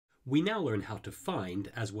we now learn how to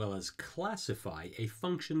find as well as classify a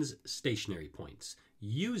function's stationary points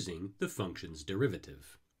using the function's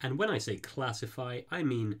derivative. And when I say classify, I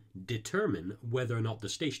mean determine whether or not the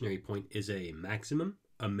stationary point is a maximum,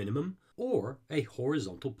 a minimum, or a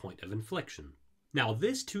horizontal point of inflection. Now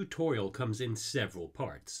this tutorial comes in several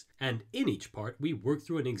parts, and in each part we work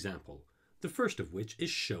through an example, the first of which is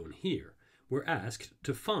shown here. We're asked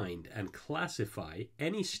to find and classify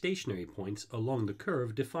any stationary points along the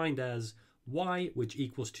curve defined as y, which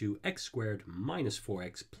equals to x squared minus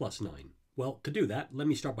 4x plus 9. Well, to do that, let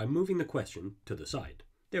me start by moving the question to the side.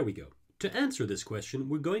 There we go. To answer this question,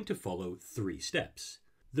 we're going to follow 3 steps.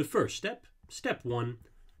 The first step, step 1,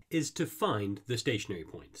 is to find the stationary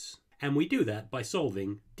points. And we do that by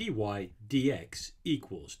solving dy dx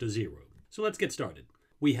equals to 0. So let's get started.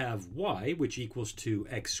 We have y, which equals to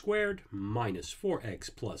x squared minus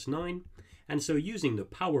 4x plus 9. And so using the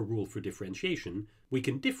power rule for differentiation, we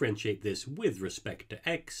can differentiate this with respect to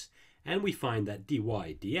x, and we find that dy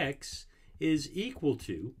dx is equal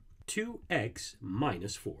to 2x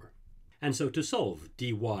minus 4. And so to solve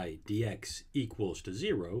dy dx equals to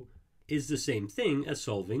 0 is the same thing as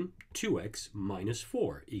solving 2x minus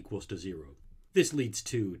 4 equals to 0. This leads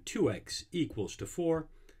to 2x equals to 4,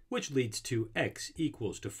 which leads to x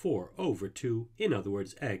equals to 4 over 2, in other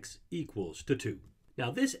words, x equals to 2.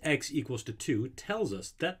 Now this x equals to 2 tells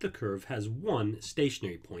us that the curve has one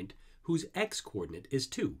stationary point whose x-coordinate is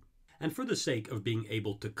 2. And for the sake of being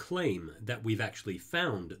able to claim that we've actually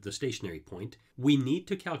found the stationary point, we need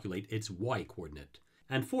to calculate its y-coordinate.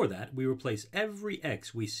 And for that, we replace every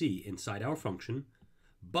x we see inside our function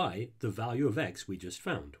by the value of x we just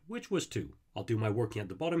found, which was 2. I'll do my working at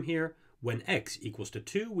the bottom here. When x equals to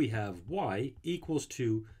 2, we have y equals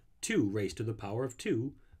to 2 raised to the power of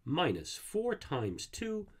 2 minus 4 times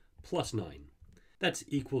 2 plus 9. That's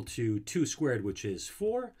equal to 2 squared, which is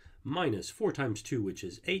 4, minus 4 times 2, which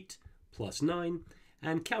is 8, plus 9.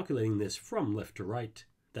 And calculating this from left to right,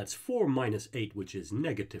 that's 4 minus 8, which is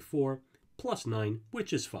negative 4, plus 9,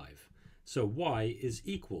 which is 5. So y is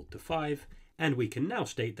equal to 5, and we can now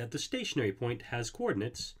state that the stationary point has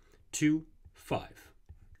coordinates 2, 5.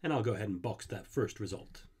 And I'll go ahead and box that first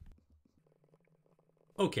result.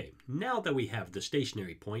 Okay, now that we have the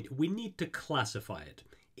stationary point, we need to classify it.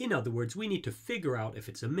 In other words, we need to figure out if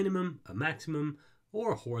it's a minimum, a maximum,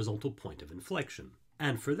 or a horizontal point of inflection.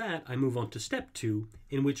 And for that, I move on to step 2,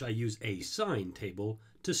 in which I use a sign table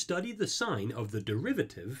to study the sign of the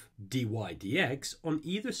derivative dy dx on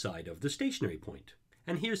either side of the stationary point.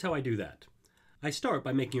 And here's how I do that. I start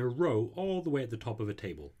by making a row all the way at the top of a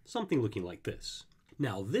table, something looking like this.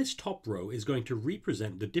 Now this top row is going to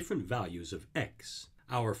represent the different values of x.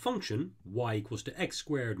 Our function, y equals to x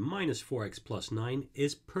squared minus 4x plus 9,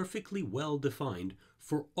 is perfectly well defined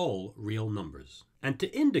for all real numbers. And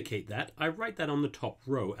to indicate that, I write that on the top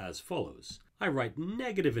row as follows. I write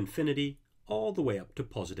negative infinity all the way up to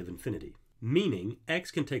positive infinity, meaning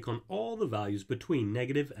x can take on all the values between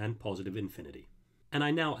negative and positive infinity. And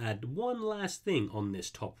I now add one last thing on this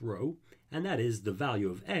top row, and that is the value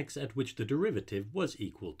of x at which the derivative was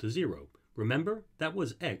equal to 0. Remember, that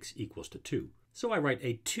was x equals to 2. So I write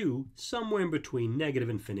a 2 somewhere in between negative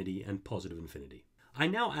infinity and positive infinity. I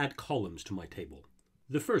now add columns to my table.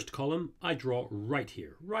 The first column I draw right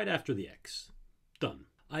here, right after the x. Done.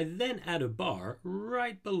 I then add a bar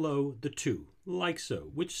right below the 2, like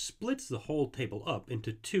so, which splits the whole table up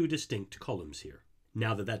into 2 distinct columns here.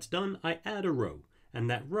 Now that that's done, I add a row, and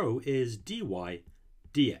that row is dy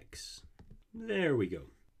dx. There we go.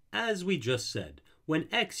 As we just said, when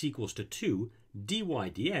x equals to 2, dy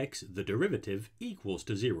dx, the derivative, equals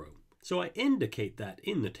to 0. So I indicate that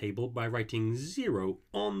in the table by writing 0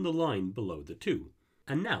 on the line below the 2.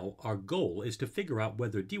 And now our goal is to figure out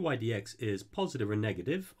whether dy dx is positive or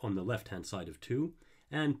negative on the left-hand side of 2,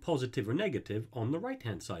 and positive or negative on the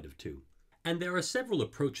right-hand side of 2. And there are several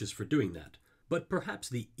approaches for doing that, but perhaps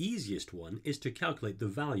the easiest one is to calculate the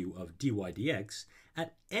value of dy dx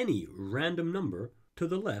at any random number to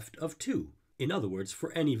the left of 2. In other words,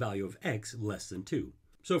 for any value of x less than 2.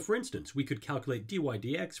 So for instance, we could calculate dy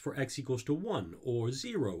dx for x equals to 1, or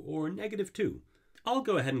 0, or negative 2. I'll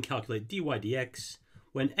go ahead and calculate dy dx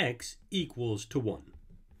when x equals to 1.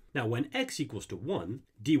 Now when x equals to 1,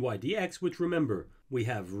 dy dx, which remember we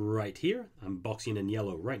have right here, I'm boxing in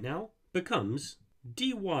yellow right now, becomes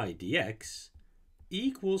dy dx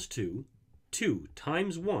equals to 2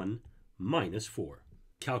 times 1 minus 4.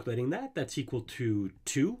 Calculating that, that's equal to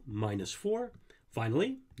 2 minus 4.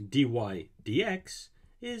 Finally, dy dx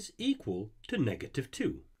is equal to negative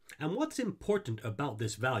 2. And what's important about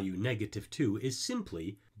this value, negative 2, is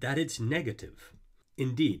simply that it's negative.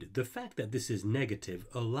 Indeed, the fact that this is negative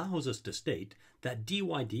allows us to state that dy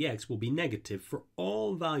dx will be negative for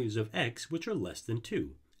all values of x which are less than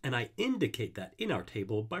 2. And I indicate that in our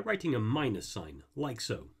table by writing a minus sign, like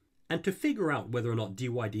so. And to figure out whether or not dy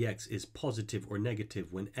dx is positive or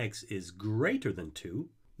negative when x is greater than 2,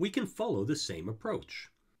 we can follow the same approach.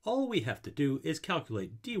 All we have to do is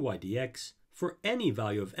calculate dy dx for any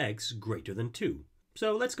value of x greater than 2.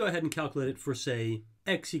 So let's go ahead and calculate it for, say,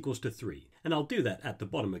 x equals to 3. And I'll do that at the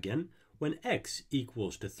bottom again. When x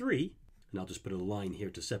equals to 3, and I'll just put a line here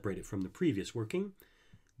to separate it from the previous working,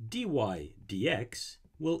 dy dx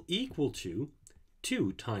will equal to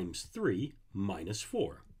 2 times 3 minus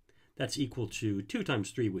 4. That's equal to 2 times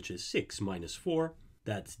 3, which is 6 minus 4.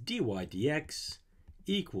 That's dy dx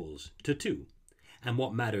equals to 2. And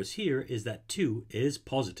what matters here is that 2 is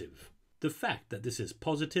positive. The fact that this is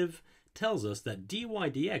positive tells us that dy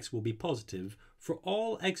dx will be positive for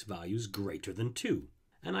all x values greater than 2.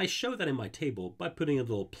 And I show that in my table by putting a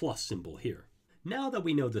little plus symbol here. Now that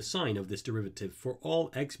we know the sign of this derivative for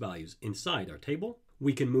all x values inside our table,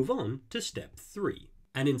 we can move on to step 3.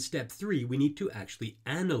 And in step 3, we need to actually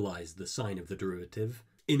analyze the sign of the derivative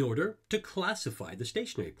in order to classify the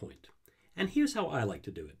stationary point. And here's how I like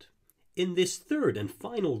to do it. In this third and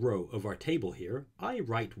final row of our table here, I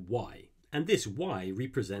write y. And this y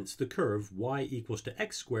represents the curve y equals to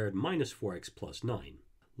x squared minus 4x plus 9.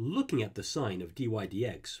 Looking at the sign of dy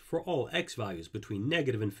dx for all x values between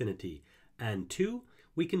negative infinity and 2,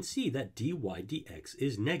 we can see that dy dx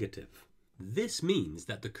is negative. This means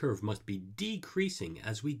that the curve must be decreasing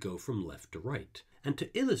as we go from left to right. And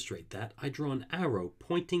to illustrate that, I draw an arrow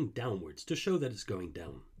pointing downwards to show that it's going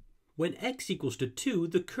down. When x equals to 2,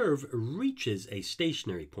 the curve reaches a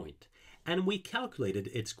stationary point, and we calculated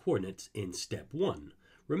its coordinates in step 1.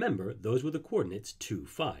 Remember, those were the coordinates 2,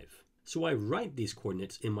 5. So I write these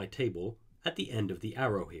coordinates in my table at the end of the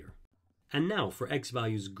arrow here. And now for x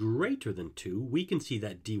values greater than 2, we can see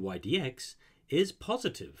that dy dx is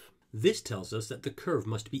positive. This tells us that the curve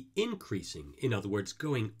must be increasing, in other words,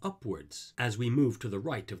 going upwards, as we move to the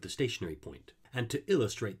right of the stationary point. And to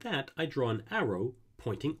illustrate that, I draw an arrow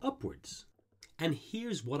pointing upwards. And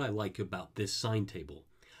here's what I like about this sign table.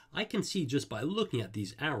 I can see just by looking at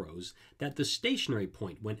these arrows that the stationary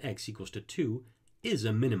point when x equals to 2 is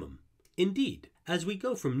a minimum. Indeed, as we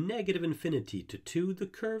go from negative infinity to 2, the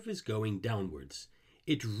curve is going downwards.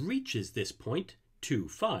 It reaches this point, 2,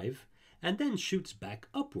 5, and then shoots back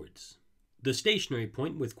upwards. The stationary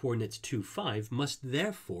point with coordinates 2, 5 must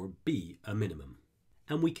therefore be a minimum.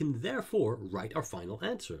 And we can therefore write our final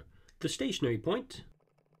answer. The stationary point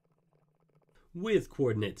with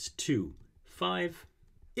coordinates 2, 5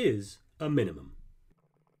 is a minimum.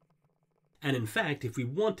 And in fact, if we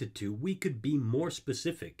wanted to, we could be more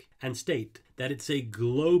specific and state that it's a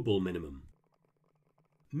global minimum,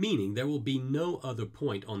 meaning there will be no other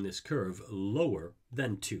point on this curve lower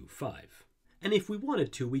than 2, 5. And if we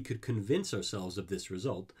wanted to, we could convince ourselves of this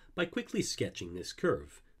result by quickly sketching this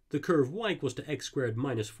curve. The curve y equals to x squared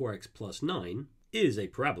minus 4x plus 9 is a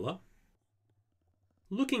parabola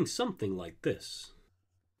looking something like this,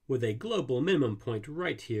 with a global minimum point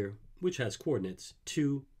right here, which has coordinates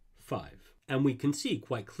 2, 5. And we can see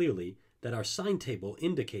quite clearly that our sign table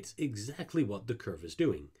indicates exactly what the curve is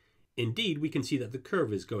doing. Indeed, we can see that the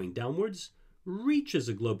curve is going downwards, reaches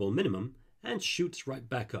a global minimum, and shoots right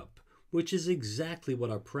back up, which is exactly what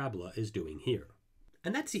our parabola is doing here.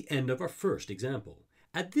 And that's the end of our first example.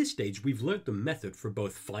 At this stage, we've learned the method for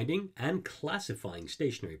both finding and classifying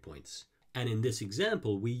stationary points. And in this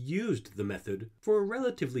example, we used the method for a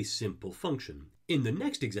relatively simple function. In the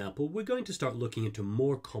next example, we're going to start looking into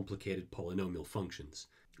more complicated polynomial functions.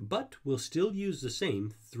 But we'll still use the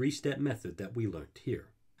same three-step method that we learned here.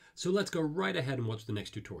 So let's go right ahead and watch the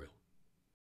next tutorial.